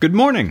Good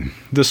morning.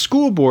 The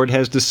school board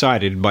has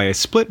decided by a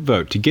split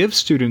vote to give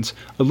students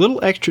a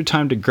little extra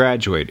time to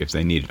graduate if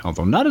they need it,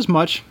 although not as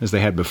much as they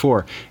had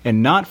before,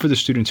 and not for the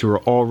students who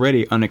are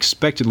already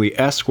unexpectedly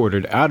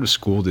escorted out of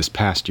school this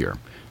past year.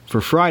 For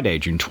Friday,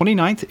 June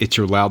 29th, it's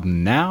your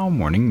Loudon Now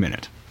Morning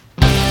Minute.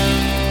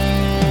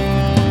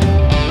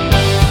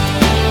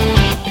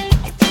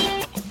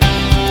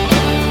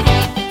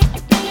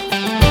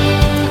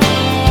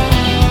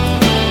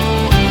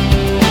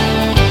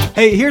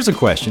 Hey, here's a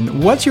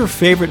question. What's your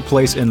favorite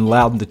place in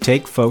Loudon to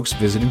take folks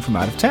visiting from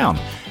out of town?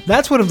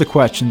 That's one of the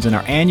questions in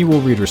our annual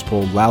readers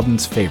poll,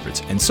 Loudon's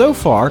Favorites. And so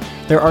far,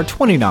 there are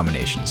 20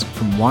 nominations,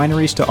 from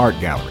wineries to art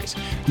galleries.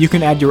 You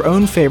can add your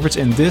own favorites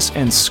in this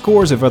and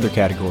scores of other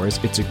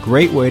categories. It's a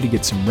great way to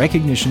get some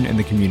recognition in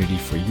the community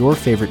for your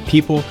favorite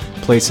people,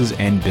 places,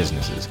 and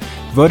businesses.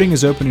 Voting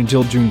is open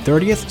until June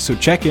 30th, so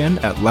check in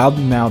at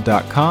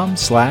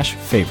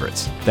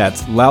loudonnow.com/favorites.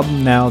 That's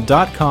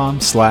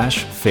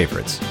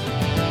loudonnow.com/favorites.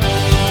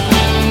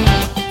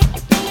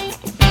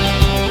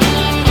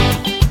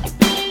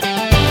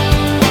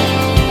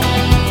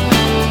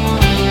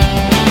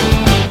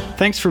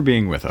 Thanks for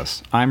being with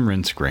us. I'm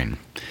Rince Green.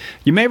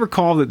 You may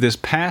recall that this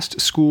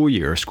past school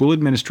year, school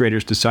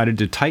administrators decided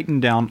to tighten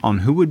down on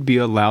who would be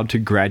allowed to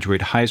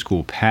graduate high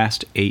school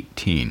past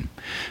 18.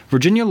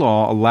 Virginia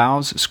law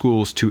allows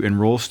schools to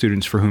enroll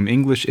students for whom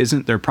English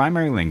isn't their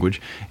primary language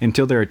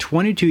until they are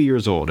 22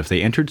 years old if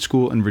they entered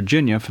school in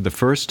Virginia for the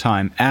first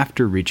time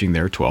after reaching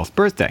their 12th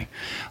birthday.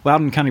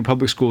 Loudoun County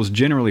Public Schools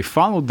generally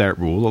followed that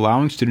rule,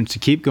 allowing students to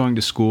keep going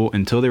to school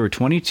until they were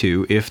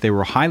 22 if they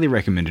were highly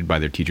recommended by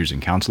their teachers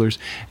and counselors,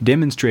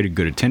 demonstrated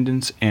good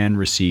attendance, and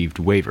received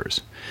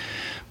waivers.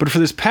 But for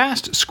this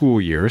past school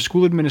year,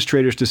 school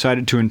administrators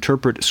decided to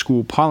interpret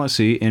school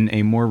policy in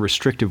a more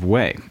restrictive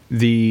way.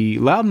 The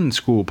Loudoun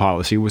school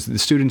policy was that the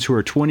students who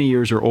are 20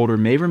 years or older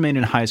may remain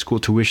in high school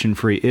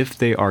tuition-free if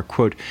they are,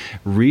 quote,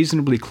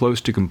 reasonably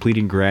close to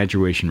completing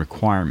graduation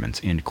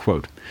requirements, end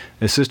quote.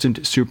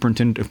 Assistant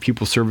Superintendent of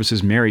Pupil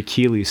Services Mary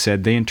Keeley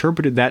said they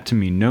interpreted that to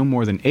mean no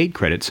more than 8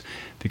 credits,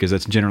 because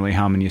that's generally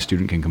how many a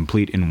student can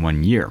complete in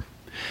 1 year.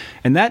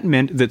 And that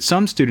meant that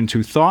some students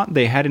who thought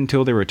they had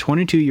until they were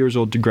 22 years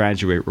old to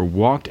graduate were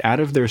walked out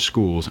of their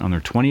schools on their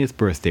 20th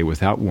birthday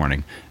without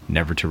warning,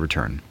 never to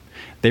return.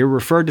 They were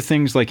referred to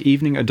things like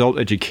evening adult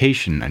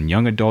education and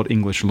young adult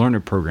English learner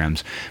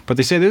programs, but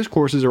they say those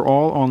courses are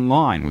all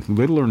online with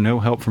little or no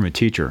help from a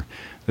teacher.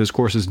 Those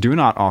courses do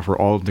not offer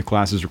all of the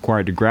classes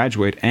required to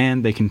graduate,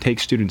 and they can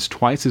take students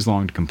twice as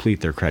long to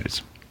complete their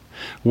credits.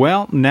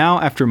 Well, now,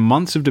 after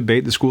months of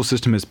debate, the school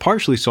system has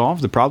partially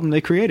solved the problem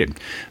they created.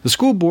 The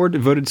school board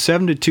voted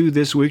 7-2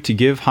 this week to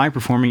give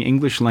high-performing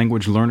English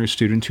language learner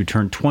students who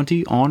turn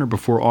 20 on or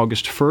before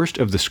August 1st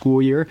of the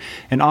school year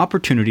an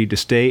opportunity to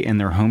stay in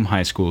their home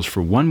high schools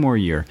for 1 more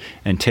year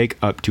and take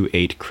up to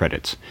 8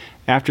 credits.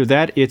 After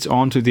that, it's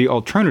on to the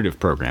alternative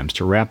programs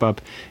to wrap up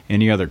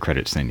any other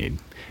credits they need.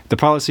 The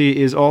policy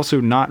is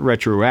also not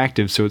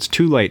retroactive, so it's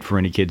too late for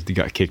any kids that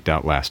got kicked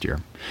out last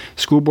year.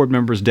 School board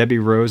members Debbie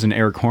Rose and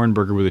Eric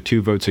Hornberger were the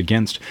 2 votes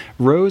against.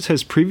 Rose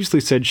has previously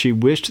said she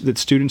wished that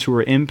students who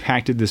were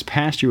impacted this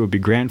past year would be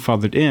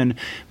grandfathered in,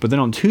 but then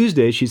on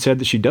Tuesday she said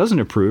that she doesn't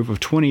approve of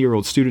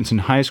 20-year-old students in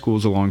high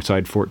schools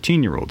alongside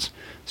 14-year-olds.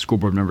 School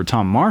board member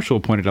Tom Marshall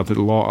pointed out that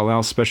the law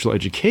allows special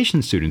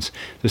education students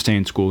to stay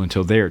in school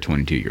until they are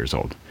 22 years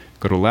old.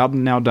 Go to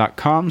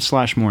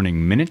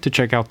loudonnow.com/morning minute to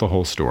check out the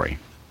whole story.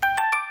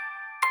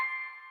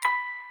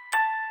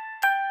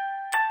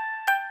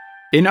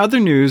 In other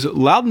news,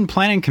 Loudoun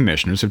planning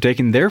commissioners have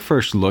taken their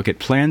first look at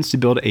plans to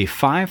build a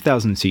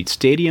 5,000-seat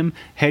stadium,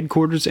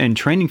 headquarters, and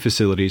training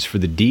facilities for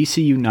the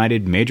DC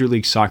United Major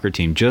League Soccer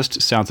team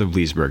just south of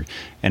Leesburg,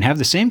 and have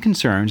the same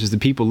concerns as the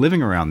people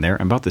living around there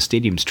about the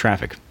stadium's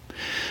traffic.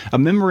 A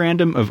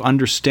memorandum of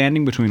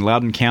understanding between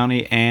Loudoun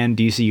County and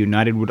DC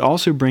United would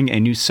also bring a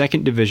new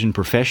second division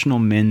professional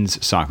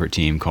men's soccer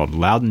team called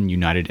Loudoun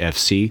United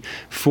FC,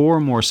 4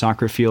 more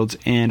soccer fields,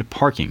 and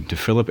parking to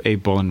Philip A.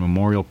 Bullen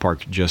Memorial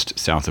Park just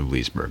south of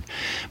Leesburg.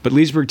 But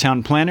Leesburg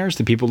town planners,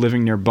 the people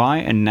living nearby,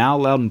 and now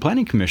Loudoun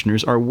planning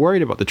commissioners are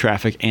worried about the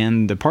traffic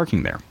and the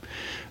parking there.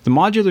 The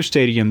modular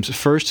stadium's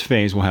first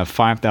phase will have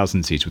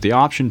 5,000 seats with the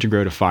option to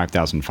grow to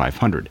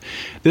 5,500.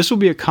 This will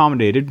be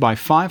accommodated by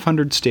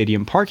 500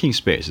 stadium parking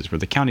spaces, where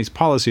the county's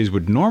policies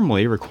would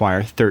normally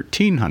require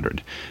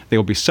 1,300. They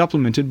will be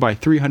supplemented by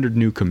 300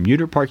 new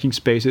commuter parking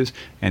spaces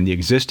and the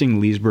existing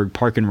Leesburg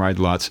Park and Ride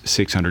lot's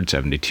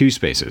 672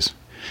 spaces.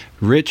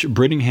 Rich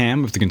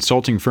Brittingham of the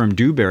consulting firm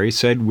Dewberry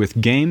said with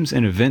games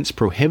and events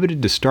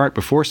prohibited to start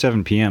before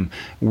 7 p.m.,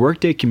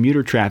 workday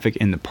commuter traffic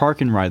in the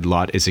park and ride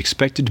lot is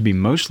expected to be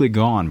mostly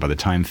gone by the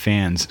time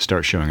fans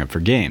start showing up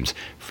for games,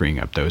 freeing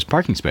up those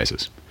parking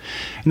spaces.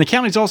 And the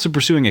county is also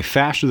pursuing a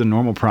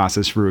faster-than-normal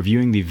process for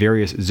reviewing the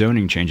various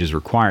zoning changes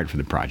required for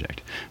the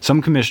project.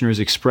 Some commissioners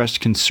expressed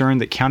concern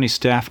that county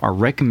staff are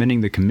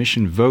recommending the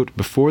commission vote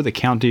before the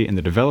county and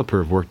the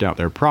developer have worked out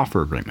their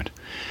proffer agreement.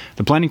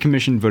 The Planning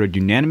Commission voted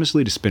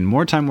unanimously to spend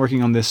more time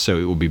working on this, so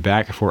it will be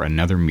back for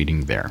another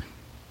meeting there.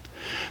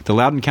 The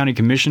Loudoun County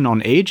Commission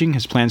on Aging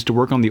has plans to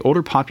work on the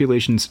older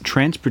population's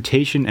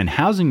transportation and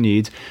housing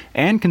needs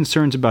and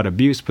concerns about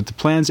abuse, but the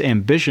plan's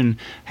ambition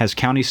has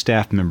county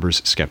staff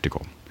members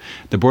skeptical.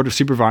 The Board of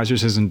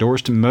Supervisors has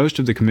endorsed most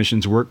of the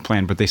Commission's work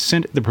plan, but they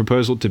sent the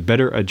proposal to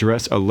better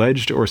address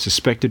alleged or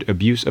suspected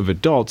abuse of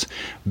adults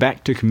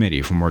back to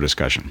committee for more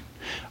discussion.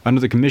 Under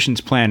the Commission's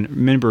plan,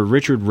 member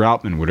Richard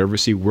Routman would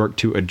oversee work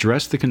to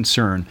address the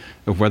concern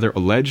of whether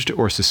alleged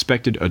or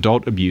suspected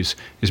adult abuse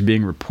is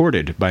being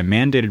reported by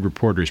mandated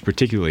reporters,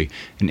 particularly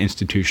in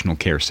institutional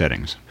care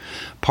settings.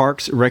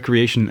 Parks,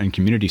 Recreation, and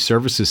Community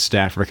Services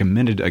staff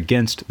recommended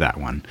against that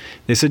one.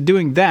 They said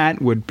doing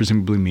that would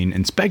presumably mean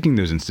inspecting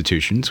those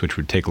institutions, which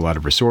would take a lot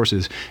of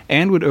resources,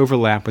 and would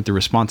overlap with the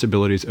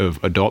responsibilities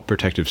of Adult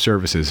Protective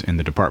Services in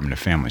the Department of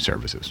Family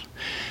Services.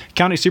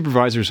 County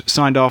supervisors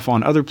signed off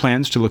on other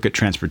plans to look at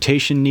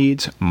transportation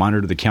needs,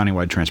 monitor the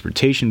countywide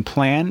transportation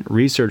plan,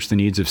 research the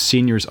needs of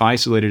seniors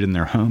isolated in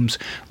their homes,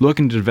 look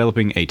into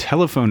developing a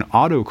telephone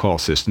auto call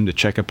system to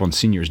check up on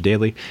seniors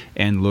daily,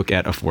 and look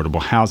at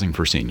affordable housing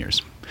for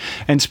seniors.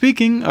 And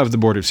speaking of the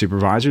Board of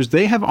Supervisors,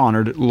 they have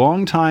honored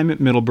longtime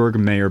Middleburg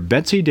Mayor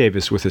Betsy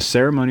Davis with a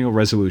ceremonial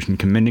resolution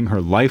commending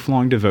her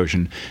lifelong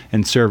devotion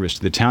and service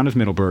to the town of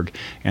Middleburg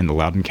and the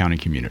Loudoun County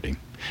community.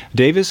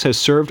 Davis has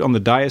served on the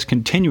dais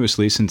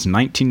continuously since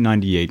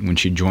 1998 when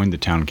she joined the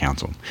town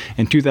council.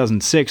 In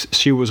 2006,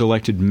 she was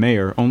elected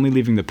mayor, only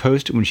leaving the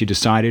post when she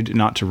decided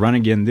not to run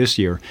again this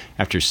year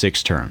after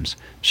 6 terms.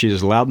 She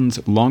is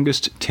Loudoun's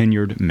longest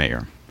tenured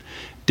mayor.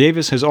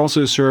 Davis has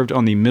also served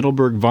on the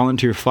Middleburg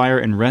Volunteer Fire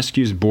and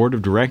Rescue's Board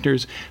of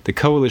Directors, the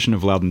Coalition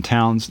of Loudoun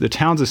Towns, the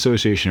Towns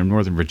Association of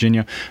Northern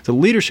Virginia, the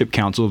Leadership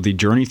Council of the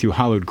Journey Through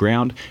Hallowed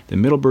Ground, the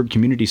Middleburg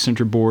Community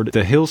Center Board,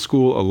 the Hill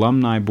School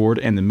Alumni Board,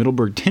 and the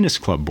Middleburg Tennis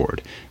Club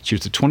Board. She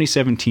was the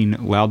 2017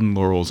 Loudoun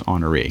Laurels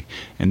honoree.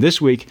 And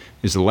this week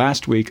is the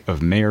last week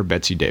of Mayor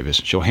Betsy Davis.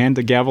 She'll hand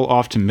the gavel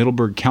off to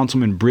Middleburg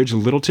Councilman Bridge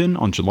Littleton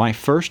on July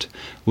 1st.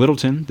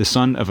 Littleton, the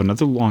son of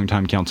another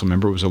longtime council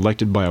member, was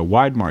elected by a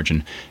wide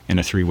margin in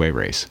a 3-way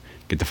race.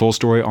 Get the full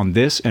story on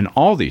this and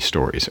all these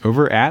stories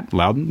over at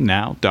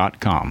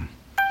loudounnow.com.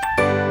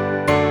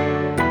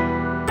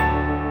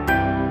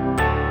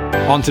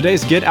 On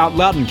today's Get Out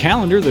Loudoun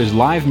calendar, there's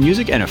live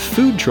music and a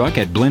food truck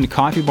at Blend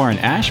Coffee Bar in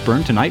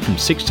Ashburn tonight from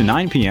 6 to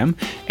 9 p.m.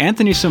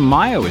 Anthony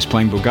Samayo is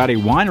playing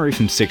Bugatti Winery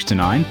from 6 to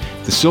 9.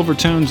 The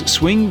Silvertones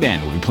Swing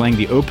Band will be playing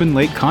the Open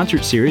Lake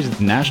Concert Series at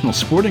the National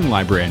Sporting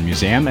Library and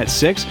Museum at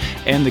 6,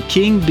 and the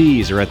King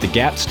Bees are at the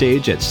Gap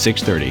Stage at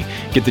 6:30.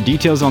 Get the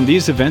details on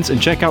these events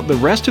and check out the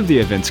rest of the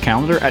events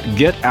calendar at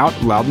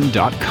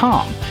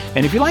getoutloudon.com.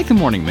 And if you like the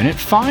Morning Minute,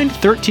 find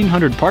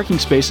 1,300 parking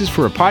spaces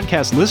for a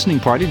podcast listening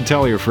party to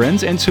tell your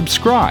friends, and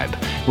subscribe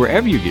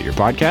wherever you get your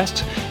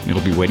podcasts, and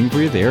it'll be waiting for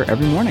you there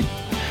every morning.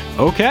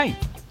 Okay,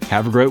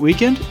 have a great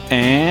weekend,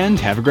 and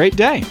have a great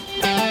day.